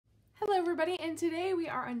everybody, and today we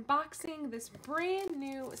are unboxing this brand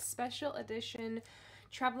new special edition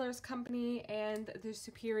Traveler's Company and the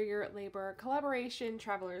Superior Labor Collaboration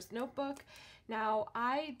Traveler's Notebook. Now,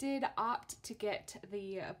 I did opt to get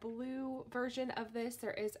the blue version of this.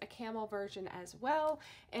 There is a camel version as well,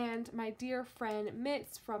 and my dear friend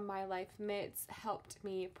Mitz from My Life Mitz helped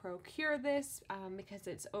me procure this because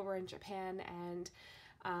it's over in Japan,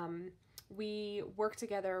 and we work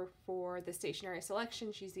together for the stationery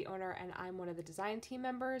selection. She's the owner and I'm one of the design team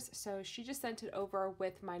members. So she just sent it over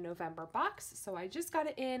with my November box. So I just got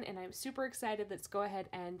it in and I'm super excited. Let's go ahead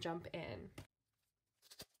and jump in.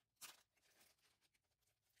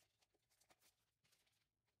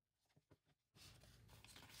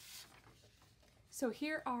 So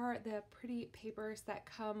here are the pretty papers that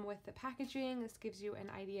come with the packaging. This gives you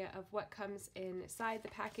an idea of what comes inside the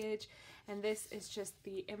package. And this is just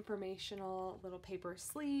the informational little paper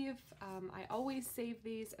sleeve. I always save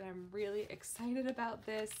these and I'm really excited about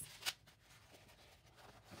this.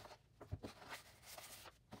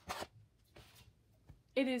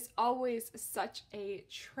 It is always such a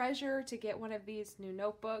treasure to get one of these new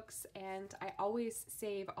notebooks, and I always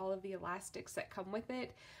save all of the elastics that come with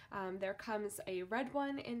it. There comes a red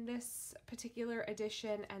one in this particular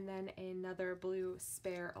edition and then another blue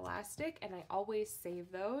spare elastic, and I always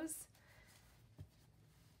save those.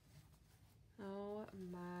 Oh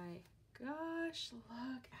my gosh,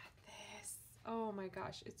 look at this. Oh my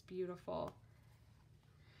gosh, it's beautiful.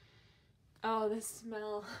 Oh, the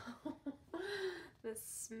smell. The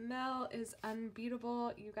smell is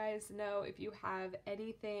unbeatable. You guys know, if you have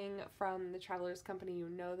anything from the Traveler's Company, you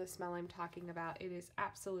know the smell I'm talking about. It is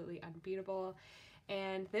absolutely unbeatable.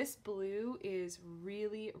 And this blue is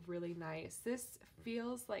really, really nice. This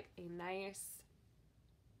feels like a nice,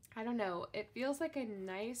 I don't know, it feels like a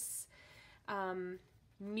nice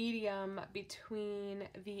medium between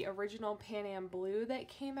the original Pan Am blue that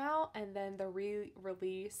came out and then the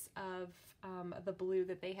re-release of the blue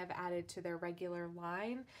that they have added to their regular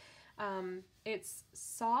line. It's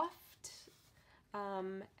soft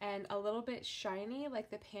and a little bit shiny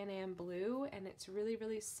like the Pan Am blue, and it's really,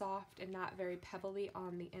 really soft and not very pebbly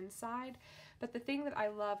on the inside. But the thing that I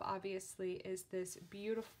love, obviously, is this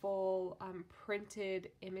beautiful printed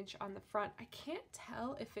image on the front. I can't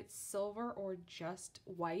tell if it's silver or just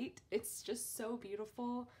white. It's just so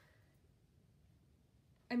beautiful.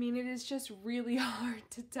 I mean, it is just really hard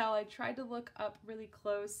to tell. I tried to look up really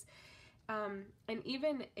close, and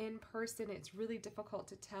even in person, it's really difficult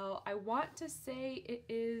to tell. I want to say it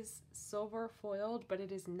is silver foiled, but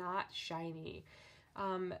it is not shiny.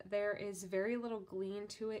 There is very little gleam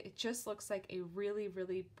to it. It just looks like a really,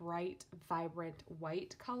 really bright, vibrant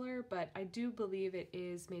white color, but I do believe it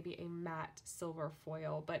is maybe a matte silver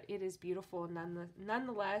foil, but it is beautiful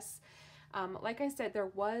nonetheless. Like I said,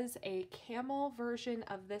 there was a camel version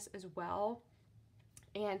of this as well.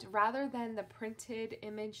 And rather than the printed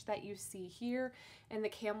image that you see here in the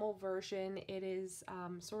camel version, it is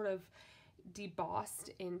sort of debossed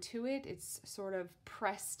into it. It's sort of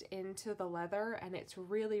pressed into the leather, and it's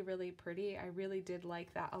really, really pretty. I really did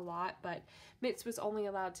like that a lot, but Mitz was only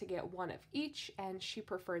allowed to get one of each, and she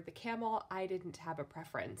preferred the camel. I didn't have a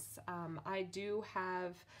preference. I do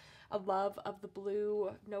have a love of the blue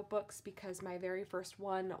notebooks because my very first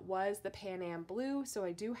one was the Pan Am blue, so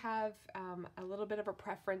I do have a little bit of a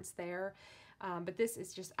preference there, but this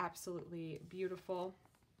is just absolutely beautiful.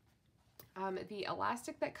 The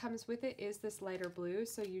elastic that comes with it is this lighter blue,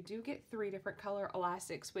 so you do get 3 different color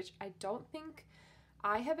elastics, which I don't think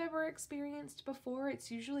I have ever experienced before. It's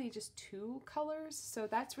usually just 2 colors, so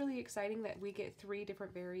that's really exciting that we get 3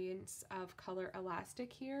 different variants of color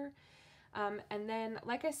elastic here. And then,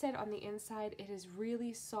 like I said, on the inside, it is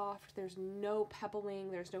really soft. There's no pebbling,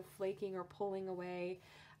 there's no flaking or pulling away.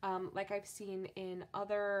 Like I've seen in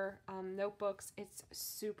other notebooks, it's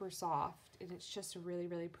super soft and it's just really,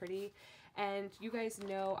 really pretty. And you guys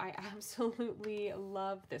know I absolutely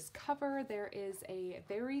love this cover. There is a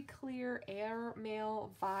very clear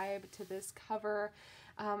airmail vibe to this cover.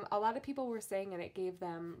 A lot of people were saying that it gave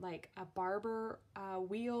them like a barber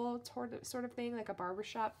wheel sort of thing, like a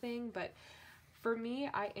barbershop thing, but for me,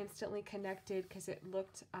 I instantly connected because it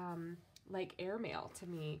looked like airmail to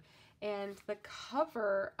me. And the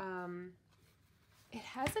cover, it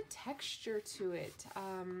has a texture to it.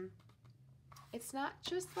 It's not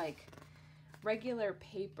just like regular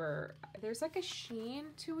paper. There's like a sheen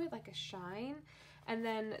to it, like a shine. And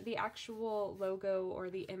then the actual logo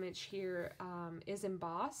or the image here is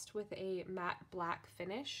embossed with a matte black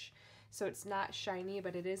finish. So it's not shiny,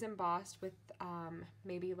 but it is embossed with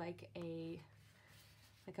maybe like a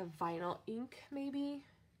vinyl ink maybe.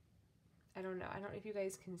 I don't know. I don't know if you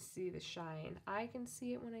guys can see the shine. I can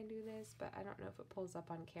see it when I do this, but I don't know if it pulls up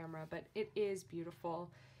on camera, but it is beautiful.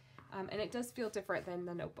 And it does feel different than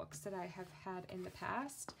the notebooks that I have had in the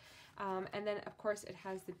past. And then, of course, it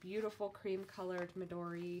has the beautiful cream-colored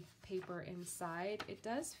Midori paper inside. It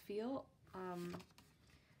does feel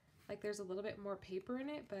like there's a little bit more paper in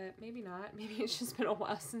it, but maybe not. Maybe it's just been a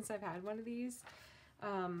while since I've had one of these.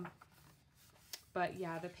 But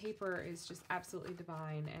yeah, the paper is just absolutely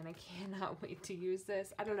divine, and I cannot wait to use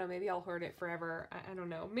this. I don't know, maybe I'll hoard it forever. I don't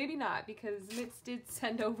know. Maybe not, because Mitz did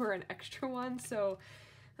send over an extra one, so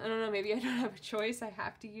I don't know, maybe I don't have a choice. I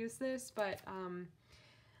have to use this, but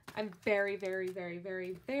I'm very, very, very,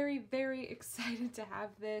 very, very, very excited to have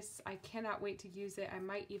this. I cannot wait to use it. I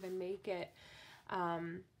might even make it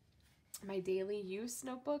my daily use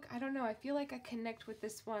notebook. I don't know. I feel like I connect with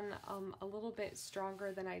this one a little bit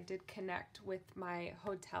stronger than I did connect with my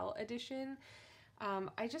hotel edition.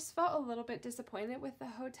 I just felt a little bit disappointed with the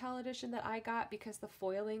hotel edition that I got because the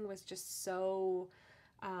foiling was just so,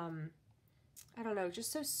 I don't know,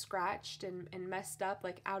 just so scratched and messed up.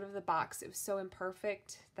 Like out of the box, it was so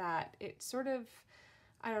imperfect that it sort of,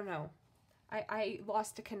 I don't know, I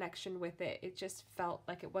lost a connection with it. It just felt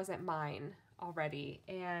like it wasn't mine already.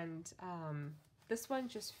 And this one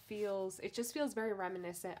just feels, it just feels very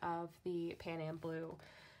reminiscent of the Pan Am Blue.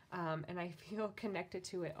 And I feel connected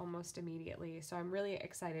to it almost immediately. So I'm really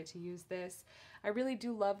excited to use this. I really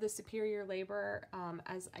do love the Superior Labor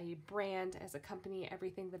as a brand, as a company,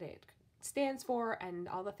 everything that it stands for and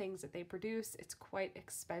all the things that they produce. It's quite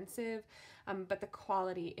expensive, but the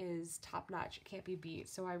quality is top-notch. It can't be beat.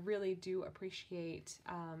 So I really do appreciate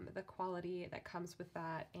the quality that comes with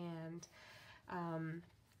that. And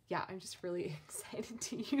yeah, I'm just really excited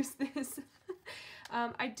to use this.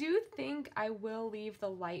 I do think I will leave the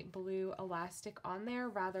light blue elastic on there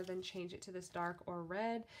rather than change it to this dark or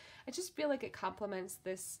red. I just feel like it complements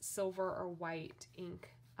this silver or white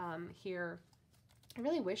ink here. I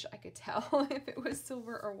really wish I could tell if it was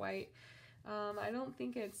silver or white. I don't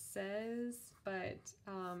think it says, but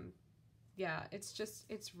yeah,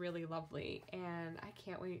 it's really lovely, and I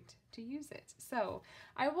can't wait to use it. So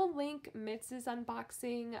I will link Mitz's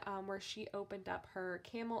unboxing where she opened up her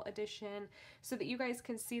camel edition so that you guys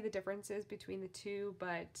can see the differences between the two,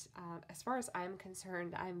 but as far as I'm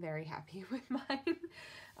concerned, I'm very happy with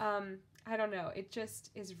mine. I don't know, it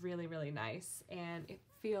just is really, really nice, and it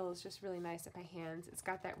feels just really nice at my hands. It's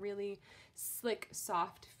got that really slick,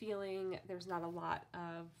 soft feeling. There's not a lot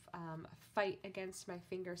of fight against my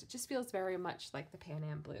fingers. It just feels very much like the Pan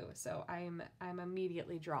Am Blue, so I'm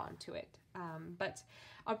immediately drawn to it. But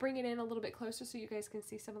I'll bring it in a little bit closer so you guys can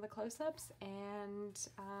see some of the close-ups, and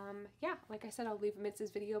yeah, like I said, I'll leave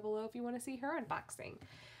Mitz's video below if you want to see her unboxing.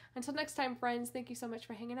 Until next time, friends, thank you so much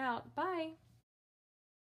for hanging out. Bye!